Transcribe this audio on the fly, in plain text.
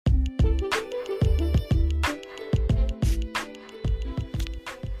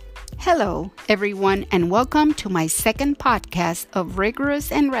Hello, everyone, and welcome to my second podcast of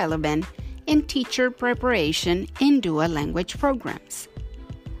Rigorous and Relevant in Teacher Preparation in Dual Language Programs.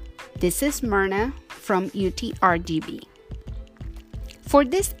 This is Myrna from UTRGV. For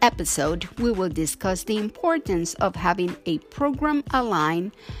this episode, we will discuss the importance of having a program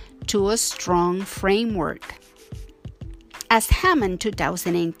aligned to a strong framework. As Hammond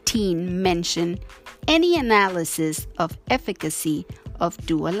 2018 mentioned, any analysis of efficacy of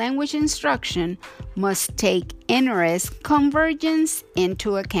dual language instruction must take interest convergence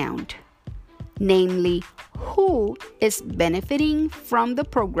into account, namely who is benefiting from the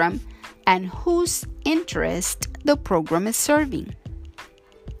program and whose interest the program is serving.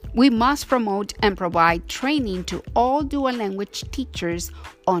 We must promote and provide training to all dual language teachers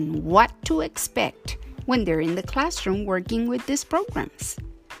on what to expect when they're in the classroom working with these programs.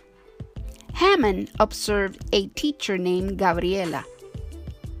 Hammond observed a teacher named Gabriela,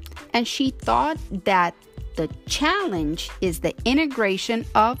 and she thought that the challenge is the integration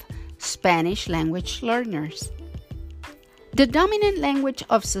of Spanish language learners. The dominant language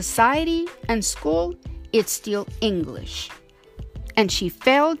of society and school is still English, and she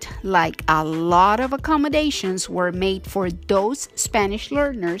felt like a lot of accommodations were made for those Spanish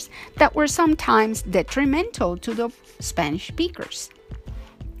learners that were sometimes detrimental to the Spanish speakers.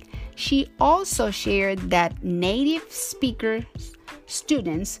 She also shared that native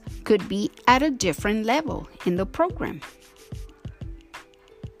students could be at a different level in the program.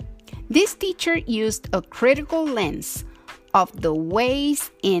 This teacher used a critical lens of the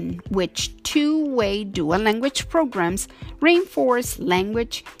ways in which two-way dual language programs reinforce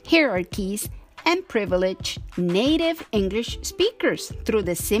language hierarchies and privilege native English speakers through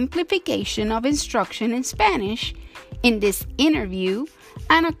the simplification of instruction in Spanish in this interview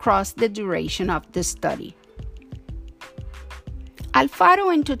and across the duration of the study.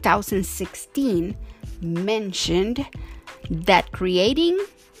 Alfaro in 2016 mentioned that creating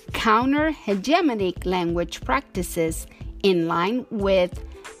counter-hegemonic language practices in line with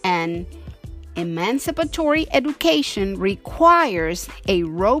an emancipatory education requires a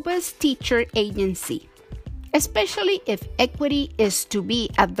robust teacher agency, especially if equity is to be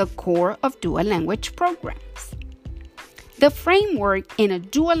at the core of dual language programs. The framework in a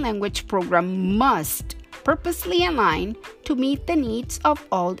dual language program must purposely align to meet the needs of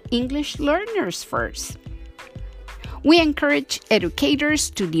all English learners first. We encourage educators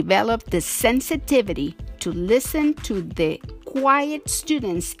to develop the sensitivity to listen to the quiet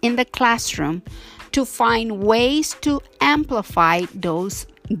students in the classroom to find ways to amplify those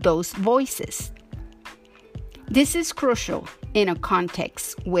voices. This is crucial in a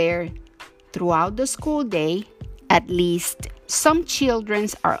context where throughout the school day, at least some children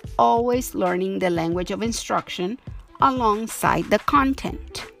are always learning the language of instruction alongside the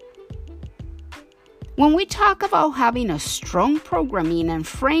content. When we talk about having a strong programming and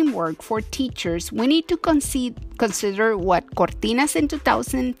framework for teachers, we need to consider what Cortinas in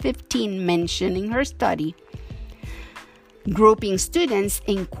 2015 mentioned in her study. Grouping students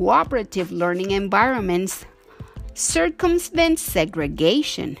in cooperative learning environments circumvents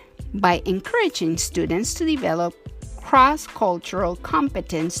segregation by encouraging students to develop cross-cultural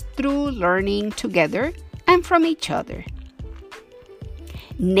competence through learning together and from each other.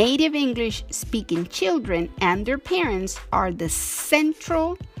 Native English-speaking children and their parents are the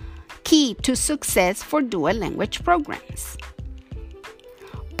central key to success for dual language programs.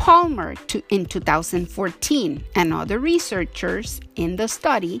 Palmer in 2014 and other researchers in the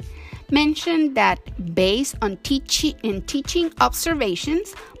study mentioned that based on teaching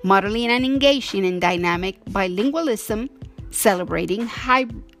observations, modeling and engaging in dynamic bilingualism, celebrating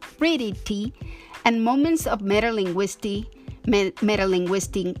hybridity, and moments of metalinguistic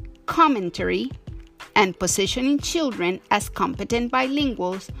commentary, and positioning children as competent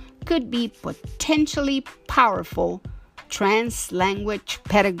bilinguals could be potentially powerful trans-language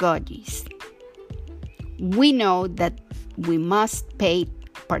pedagogies. We know that we must pay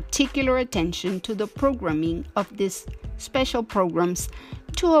particular attention to the programming of these special programs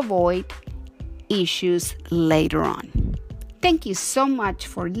to avoid issues later on. Thank you so much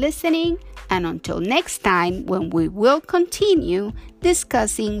for listening, and until next time when we will continue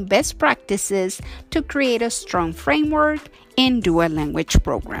discussing best practices to create a strong framework in dual language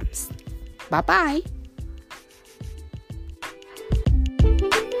programs. Bye-bye.